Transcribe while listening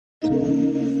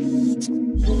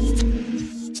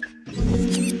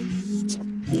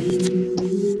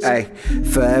Ay,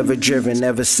 forever driven,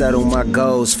 never settle my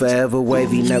goals. Forever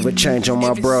wavy, never change on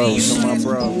my bros.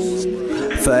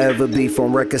 Forever beef,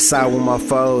 won't reconcile with my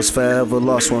foes. Forever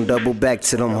lost, won't double back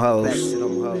to them hoes.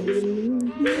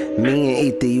 Me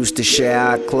and Ether used to share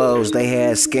our clothes. They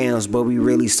had scams, but we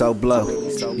really so blow.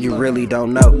 You really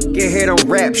don't know. Get hit on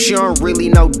rap, she don't really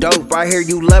know dope. I hear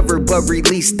you love her, but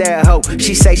release that hoe.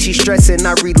 She say she stressing,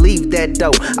 I relieve that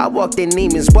dope. I walked in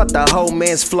demons, bought the whole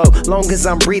man's flow. Long as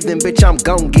I'm breathing, bitch, I'm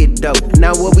gon' get dope.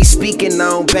 Now what we speaking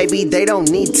on, baby, they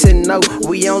don't need to know.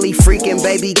 We only freaking,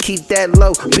 baby, keep that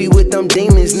low. Be with them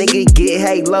demons, nigga, get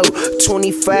halo.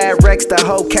 25 racks, the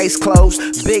whole case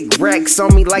closed. Big racks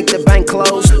on me like the bank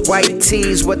closed. White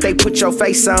tees, what they put your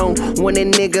face on. When a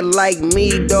nigga like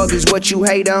me, dog, is what you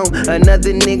hate on.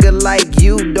 Another nigga like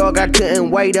you, dog, I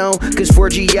couldn't wait on. Cause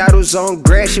 4G autos on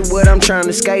grass, shit what I'm trying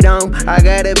to skate on. I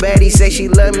got a baddie, say she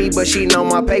love me, but she know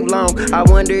my pay long. I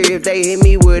wonder if they hit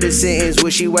me with a sentence,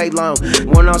 would she wait long?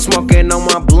 When I'm smoking on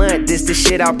my blunt, this the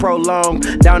shit I prolong.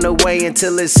 Down the way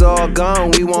until it's all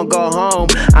gone, we won't go home.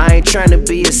 I ain't trying to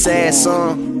be a sad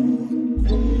song.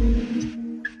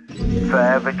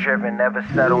 Forever driven, never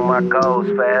settle my goals.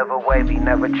 Forever wavy,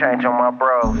 never change on my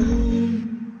bros.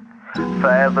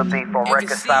 Forever beef, won't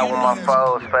reconcile with my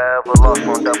foes. Forever lost,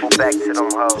 won't double back to them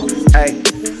hoes. Hey,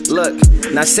 look,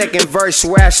 now second verse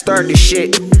where I start the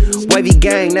shit. Wavy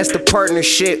gang, that's the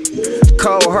partnership.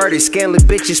 Cold hearted, scandalous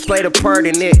bitches played a part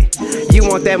in it. You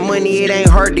want that money, it ain't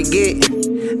hard to get.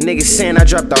 Niggas saying I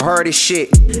drop the hardest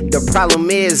shit. The problem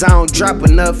is I don't drop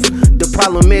enough. The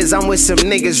problem is I'm with some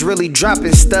niggas really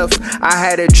dropping stuff. I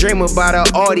had a dream about an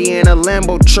Audi and a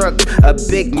Lambo truck, a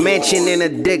big mansion and a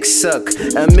dick suck,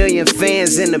 a million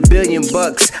fans and $1 billion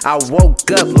bucks. I woke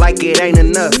up like it ain't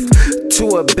enough. To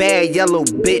a bad yellow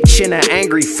bitch in an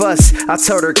angry fuss. I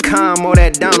told her calm all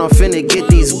that down, I'm finna get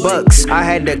these bucks. I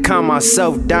had to calm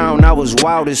myself down, I was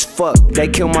wild as fuck. They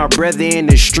killed my brother in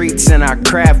the streets and I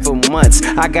cried for months.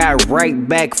 I got right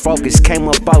back focused, came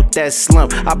up out that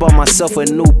slump. I bought myself a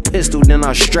new pistol, then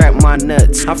I strapped my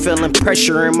nuts. I'm feeling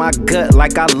pressure in my gut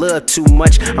like I love too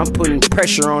much. I'm putting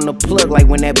pressure on the plug like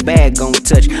when that bag gon'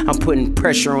 touch. I'm putting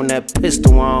pressure on that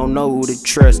pistol, I don't know who to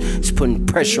trust. It's putting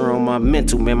pressure on my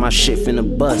mental, man, my shit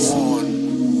finna bust.